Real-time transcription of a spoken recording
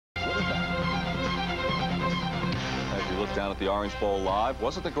look down at the Orange Bowl live.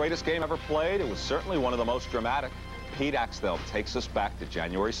 Wasn't the greatest game ever played? It was certainly one of the most dramatic. Pete Axthelm takes us back to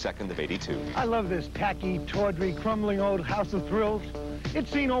January 2nd of '82. I love this tacky, tawdry, crumbling old house of thrills.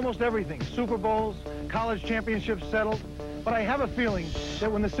 It's seen almost everything. Super Bowls, college championships settled. But I have a feeling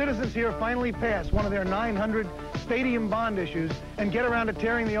that when the citizens here finally pass one of their 900 stadium bond issues and get around to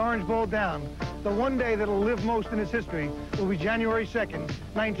tearing the Orange Bowl down, the one day that'll live most in its history will be January 2nd,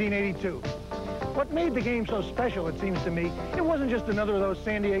 1982. What made the game so special, it seems to me, it wasn't just another of those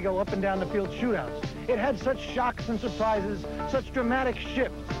San Diego up-and-down-the-field shootouts. It had such shocks and surprises, such dramatic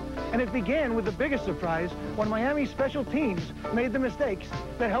shifts. And it began with the biggest surprise when Miami's special teams made the mistakes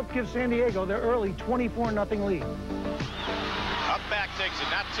that helped give San Diego their early 24-0 lead. Up back takes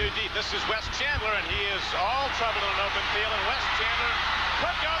it, not too deep. This is Wes Chandler, and he is all trouble in an open field, and Wes Chandler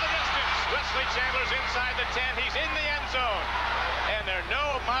could go the distance. Wesley Chandler's inside the 10. He's in the end zone, and there are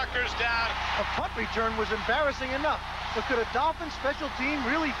no markers down. A punt return was embarrassing enough, but could a Dolphins special team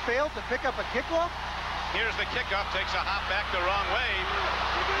really fail to pick up a kickoff? Here's the kickoff, takes a hop back the wrong way.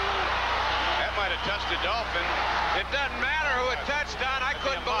 That might have touched a Dolphin. It doesn't matter who it touched on. I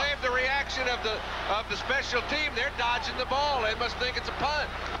couldn't believe the reaction of the special team. They're dodging the ball. They must think it's a punt.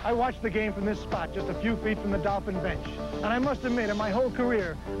 I watched the game from this spot, just a few feet from the Dolphin bench. And I must admit, in my whole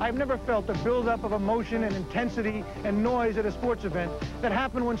career, I've never felt the buildup of emotion and intensity and noise at a sports event that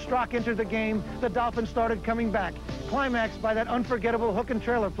happened when Strock entered the game. The Dolphins started coming back, climaxed by that unforgettable hook and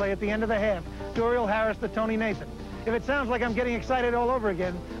trailer play at the end of the half, Duriel Harris to Tony Nathan. If it sounds like I'm getting excited all over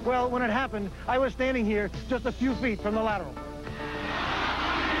again, well, when it happened, I was standing here just a few feet from the lateral.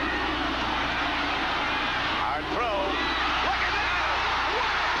 Hard throw. Look at that! What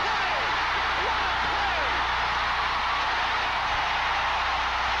a play! What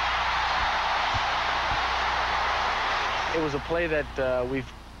a play! It was a play that we've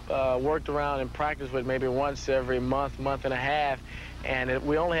worked around and practiced with maybe once every month and a half. And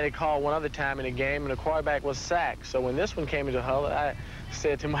we only had to call one other time in the game, and the quarterback was sacked. So when this one came into huddle, I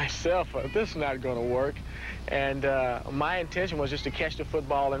said to myself, this is not going to work. And my intention was just to catch the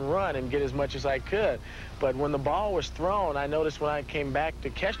football and run and get as much as I could. But when the ball was thrown, I noticed when I came back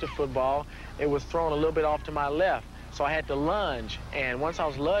to catch the football, it was thrown a little bit off to my left. So I had to lunge, and once I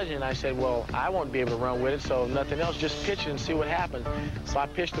was lunging, I said, well, I won't be able to run with it, so nothing else, just pitch it and see what happens. So I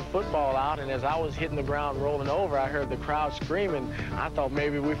pitched the football out, and as I was hitting the ground rolling over, I heard the crowd screaming. I thought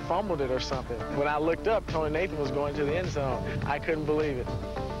maybe we fumbled it or something. When I looked up, Tony Nathan was going to the end zone. I couldn't believe it.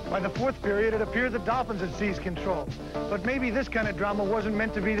 By the fourth period, it appeared the Dolphins had seized control. But maybe this kind of drama wasn't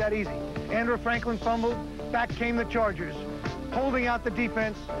meant to be that easy. Andrew Franklin fumbled, back came the Chargers, holding out the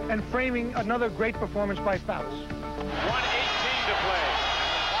defense and framing another great performance by Fouts. 1:18 to play.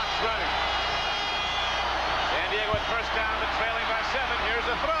 Clock's running. San Diego with first down, but trailing by 7. Here's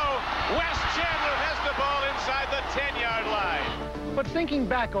a throw. Wes Chandler has the ball inside the 10-yard line. But thinking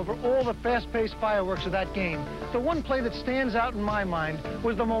back over all the fast-paced fireworks of that game, the one play that stands out in my mind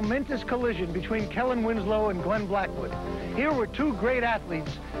was the momentous collision between Kellen Winslow and Glenn Blackwood. Here were two great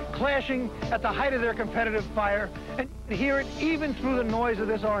athletes clashing at the height of their competitive fire, and you hear it even through the noise of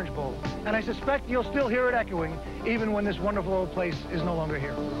this Orange Bowl. And I suspect you'll still hear it echoing even when this wonderful old place is no longer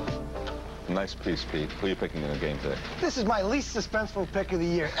here. Nice piece, Pete. Who are you picking in the game today? This is my least suspenseful pick of the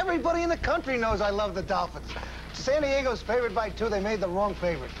year. Everybody in the country knows I love the Dolphins. San Diego's favored by 2. They made the wrong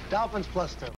favorite. Dolphins +2.